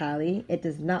Chloe X Hallie. It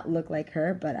does not look like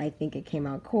her, but I think it came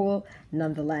out cool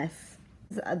nonetheless.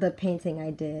 This is the painting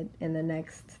I did in the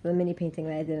mini painting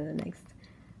that I did in the next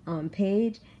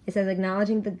page. It says,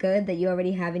 acknowledging the good that you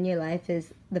already have in your life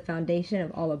is the foundation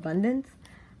of all abundance.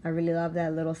 I really love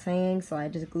that little saying, so I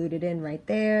just glued it in right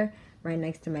there, right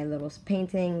next to my little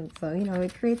painting. So, you know,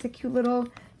 it creates a cute little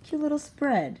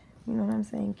spread. You know what I'm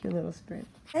saying? Cute little spread.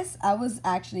 Yes, I was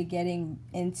actually getting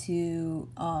into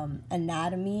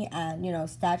anatomy and, you know,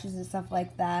 statues and stuff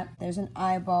like that. There's an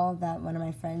eyeball that one of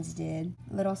my friends did.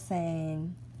 Little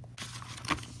saying.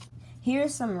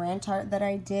 Here's some ranch art that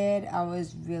I did. I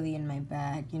was really in my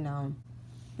bag, you know.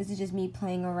 This is just me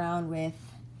playing around with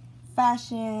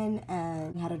fashion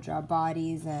and how to draw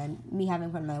bodies and me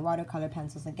having fun with my watercolor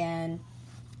pencils again.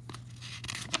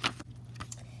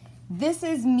 This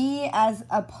is me as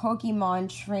a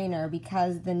Pokemon trainer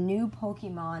because the new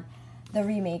Pokemon, the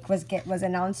remake, was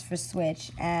announced for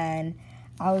Switch, and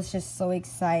I was just so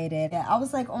excited. I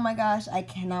was like, oh my gosh, I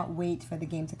cannot wait for the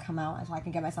game to come out so I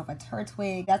can get myself a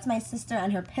Turtwig. That's my sister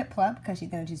and her Piplup, because she's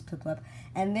going to choose Piplup.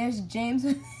 And there's James,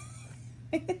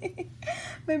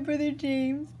 my brother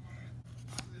James.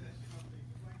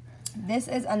 This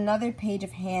is another page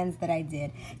of hands that I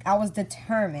did. I was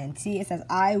determined. See, it says,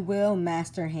 I will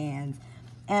master hands.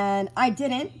 And I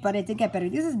didn't, but it did get better.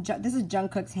 This is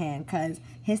Jungkook's hand because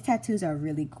his tattoos are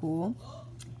really cool.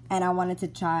 And I wanted to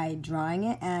try drawing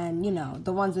it. And, you know,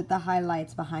 the ones with the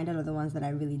highlights behind it are the ones that I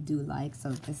really do like. So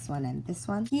this one and this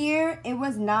one. Here, it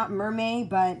was not mermaid,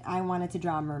 but I wanted to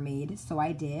draw a mermaid. So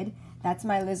I did. That's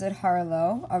my lizard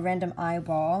Harlow, a random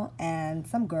eyeball, and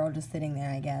some girl just sitting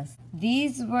there, I guess.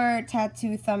 These were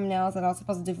tattoo thumbnails that I was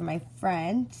supposed to do for my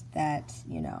friend that,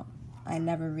 you know, I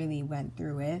never really went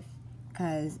through with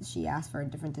because she asked for a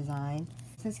different design.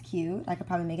 This is cute. I could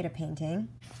probably make it a painting.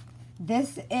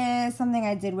 This is something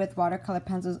I did with watercolor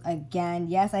pencils again.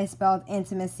 Yes, I spelled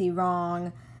intimacy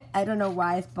wrong. I don't know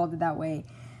why I spelled it that way,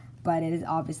 but it is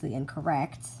obviously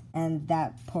incorrect. And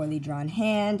that poorly drawn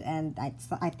hand, and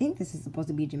I think this is supposed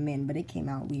to be Jimin, but it came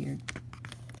out weird.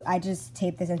 I just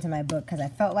taped this into my book because I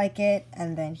felt like it.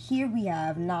 And then here we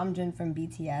have Namjoon from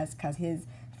BTS because his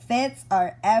fits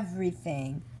are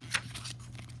everything.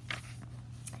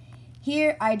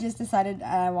 Here, I just decided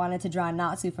I wanted to draw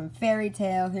Natsu from Fairy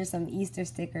Tail. Here's some Easter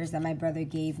stickers that my brother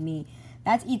gave me.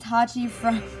 That's Itachi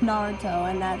from Naruto,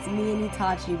 and that's me and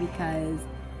Itachi because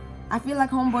I feel like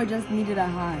homeboy just needed a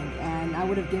hug, and I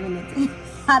would have given it to him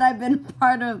had I been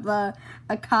part of a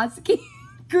Akatsuki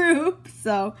group.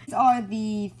 So these are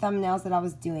the thumbnails that I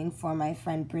was doing for my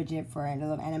friend Bridget for a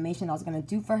little animation I was going to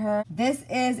do for her. This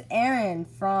is Eren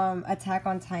from Attack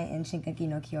on Titan Shinkeki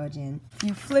no Kyojin. If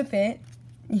you flip it,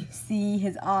 you see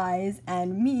his eyes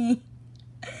and me.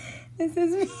 This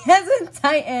is me as a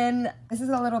Titan. This is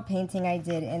a little painting I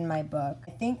did in my book.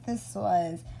 I think this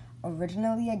was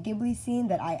originally a Ghibli scene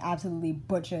that I absolutely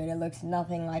butchered. It looks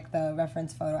nothing like the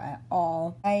reference photo at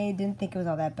all. I didn't think it was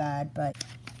all that bad, but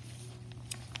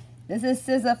this is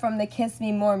SZA from the Kiss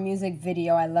Me More music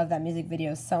video. I love that music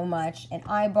video so much. An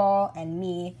eyeball and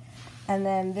me. And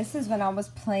then this is when I was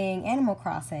playing Animal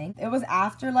Crossing. It was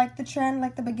after like the trend,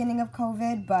 like the beginning of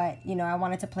COVID, but you know, I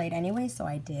wanted to play it anyway, so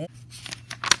I did.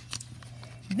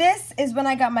 This is when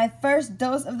I got my first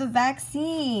dose of the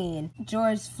vaccine.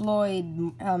 George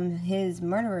Floyd, his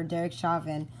murderer, Derek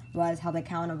Chauvin, was held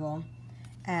accountable.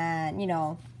 And, you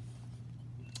know,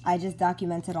 I just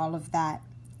documented all of that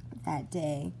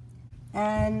day.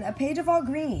 And a page of all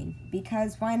green,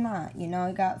 because why not? You know,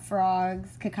 I got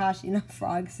frogs, Kakashi in a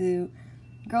frog suit,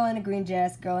 girl in a green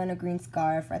dress, girl in a green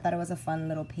scarf. I thought it was a fun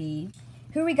little page.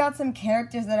 Here we got some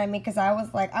characters that I made, because I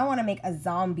was like, I want to make a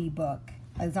zombie book.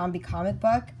 A zombie comic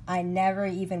book. I never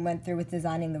even went through with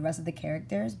designing the rest of the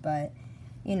characters, but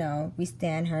you know, we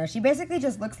stan her. She basically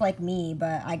just looks like me,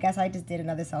 but I guess I just did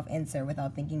another self-insert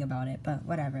without thinking about it, but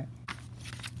whatever.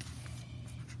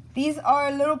 These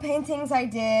are little paintings I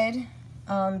did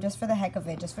just for the heck of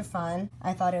it, just for fun.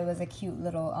 I thought it was a cute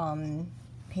little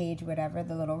page, whatever.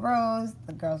 The little rose,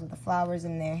 the girls with the flowers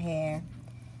in their hair.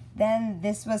 Then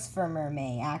this was for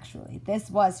Mermaid, actually. This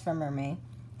was for Mermaid.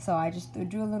 So I just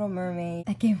drew a little mermaid.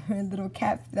 I gave her a little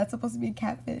cat. That's supposed to be a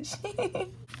catfish.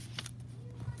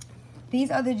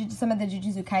 These are some of the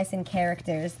Jujutsu Kaisen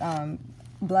characters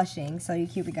blushing. So we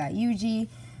got Yuji.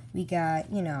 We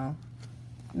got, you know,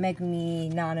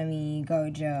 Megumi, Nanami,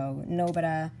 Gojo,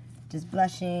 Nobara, just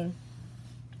blushing.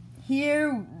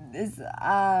 Here is,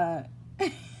 I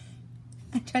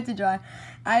tried to draw.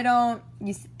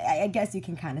 I guess you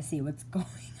can kind of see what's going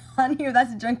on here.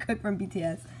 That's Jungkook from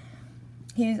BTS.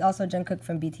 He's also Jungkook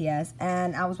from BTS.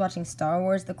 And I was watching Star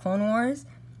Wars, The Clone Wars.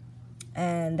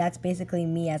 And that's basically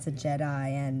me as a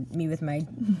Jedi and me with my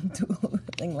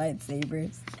dual-wielding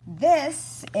lightsabers.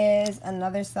 This is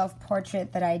another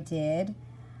self-portrait that I did.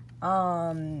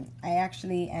 I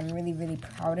actually am really, really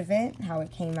proud of it, how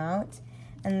it came out.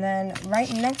 And then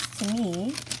right next to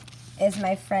me is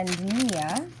my friend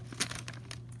Mia.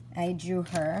 I drew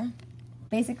her.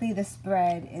 Basically, the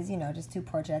spread is, you know, just two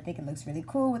portraits. I think it looks really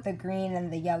cool with the green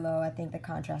and the yellow. I think the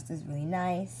contrast is really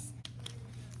nice.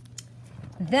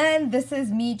 Then this is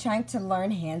me trying to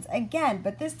learn hands again,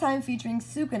 but this time featuring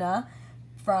Sukuna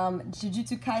from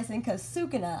Jujutsu Kaisen, because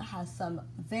Sukuna has some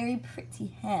very pretty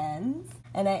hands.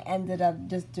 And I ended up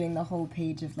just doing the whole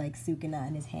page of like Sukuna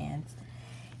and his hands.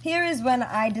 Here is when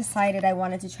I decided I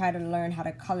wanted to try to learn how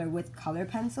to color with color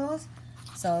pencils.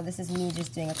 So this is me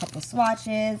just doing a couple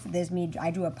swatches. There's me,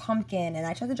 I drew a pumpkin and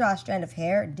I tried to draw a strand of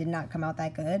hair. It did not come out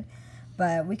that good,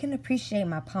 but we can appreciate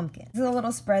my pumpkin. This is a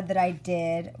little spread that I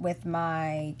did with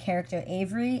my character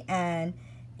Avery and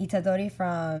Itadori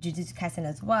from Jujutsu Kaisen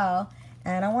as well.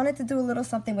 And I wanted to do a little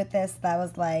something with this that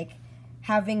was like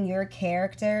having your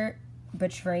character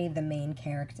betray the main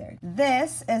character.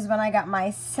 This is when I got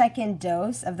my second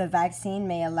dose of the vaccine,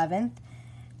 May 11th.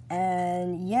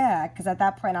 And yeah, because at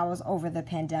that point I was over the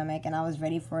pandemic and I was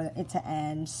ready for it to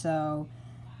end. So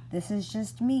this is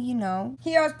just me, you know.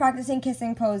 Here I was practicing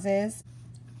kissing poses.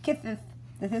 Kithith.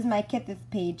 This is my Kithith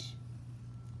page.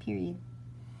 Period.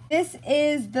 This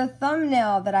is the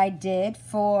thumbnail that I did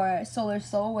for Solar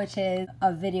Soul, which is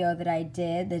a video that I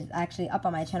did that's actually up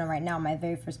on my channel right now, my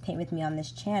very first paint with me on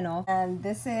this channel. And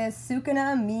this is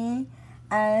Sukuna, me,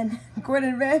 and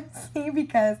Gordon Ramsay,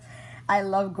 because I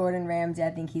love Gordon Ramsay. I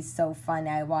think he's so fun.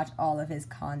 I watch all of his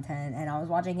content, and I was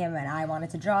watching him and I wanted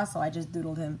to draw, so I just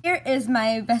doodled him. Here is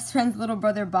my best friend's little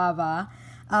brother, Baba.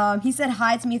 He said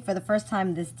hi to me for the first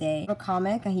time this day. A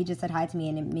comic, and he just said hi to me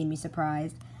and it made me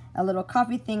surprised. A little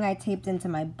coffee thing I taped into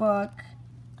my book.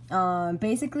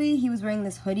 Basically, he was wearing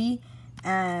this hoodie,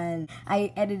 and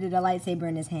I edited a lightsaber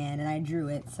in his hand, and I drew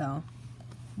it, so.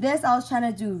 This, I was trying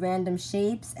to do random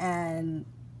shapes and,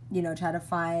 you know, try to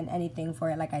find anything for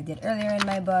it like I did earlier in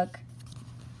my book.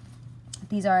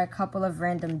 These are a couple of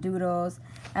random doodles.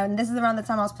 And this is around the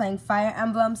time I was playing Fire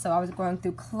Emblem, so I was going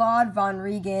through Claude Von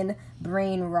Regan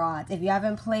Brain Rot. If you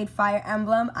haven't played Fire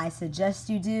Emblem, I suggest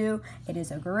you do. It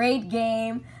is a great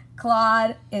game.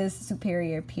 Claude is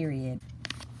superior, period.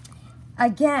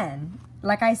 Again,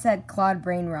 like I said, Claude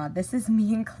Brain Rot. This is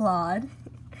me and Claude.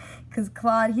 Because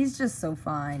Claude, he's just so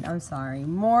fine. I'm sorry.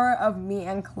 More of me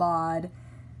and Claude.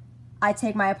 I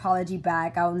take my apology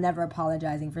back. I will never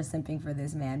apologizing for simping for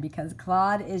this man because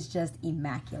Claude is just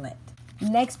immaculate.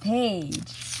 Next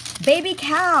page. Baby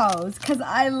cows, because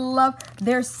I love,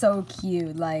 they're so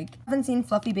cute. Like, if you haven't seen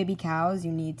fluffy baby cows,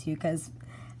 you need to, because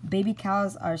baby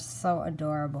cows are so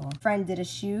adorable. Friend did a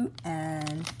shoot,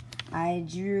 and I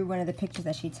drew one of the pictures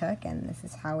that she took, and this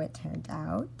is how it turned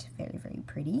out. Very, very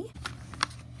pretty.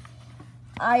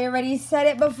 I already said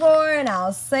it before, and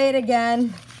I'll say it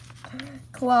again.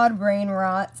 Claude Brain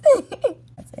Rot.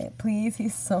 That's it. Please,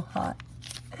 he's so hot.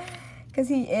 Because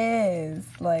he is.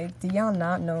 Like, do y'all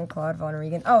not know Claude Von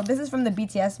Regan? Oh, this is from the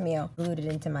BTS meal. Glued it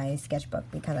into my sketchbook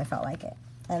because I felt like it.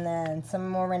 And then some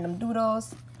more random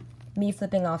doodles. Me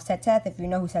flipping off Seteth, if you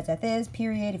know who Seteth is,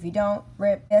 period. If you don't,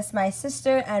 rip. Yes, my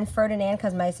sister and Ferdinand,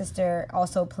 because my sister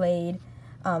also played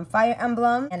Fire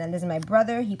Emblem. And then this is my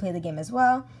brother. He played the game as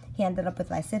well. He ended up with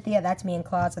Lysithia. That's me and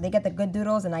Claude. So they get the good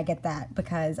doodles, and I get that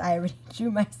because I already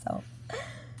drew myself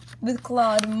with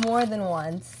Claude more than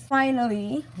once.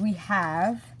 Finally, we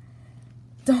have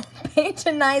Don't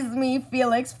Patronize Me,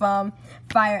 Felix from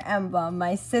Fire Emblem.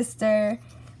 My sister,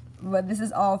 but this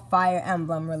is all Fire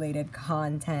Emblem related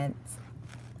content.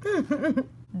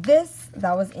 This,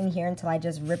 that was in here until I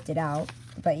just ripped it out.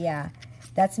 But yeah,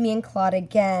 that's me and Claude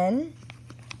again.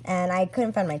 And I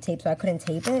couldn't find my tape, so I couldn't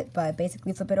tape it. But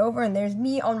basically flip it over, and there's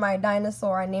me on my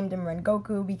dinosaur. I named him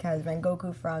Rengoku because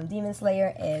Rengoku from Demon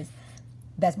Slayer is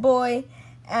best boy.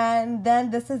 And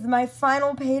then this is my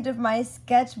final page of my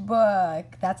sketchbook.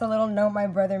 That's a little note my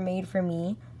brother made for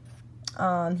me.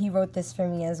 He wrote this for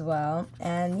me as well.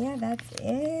 And yeah, that's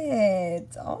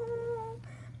it. Oh,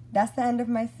 that's the end of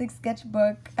my 6th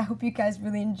sketchbook. I hope you guys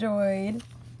really enjoyed.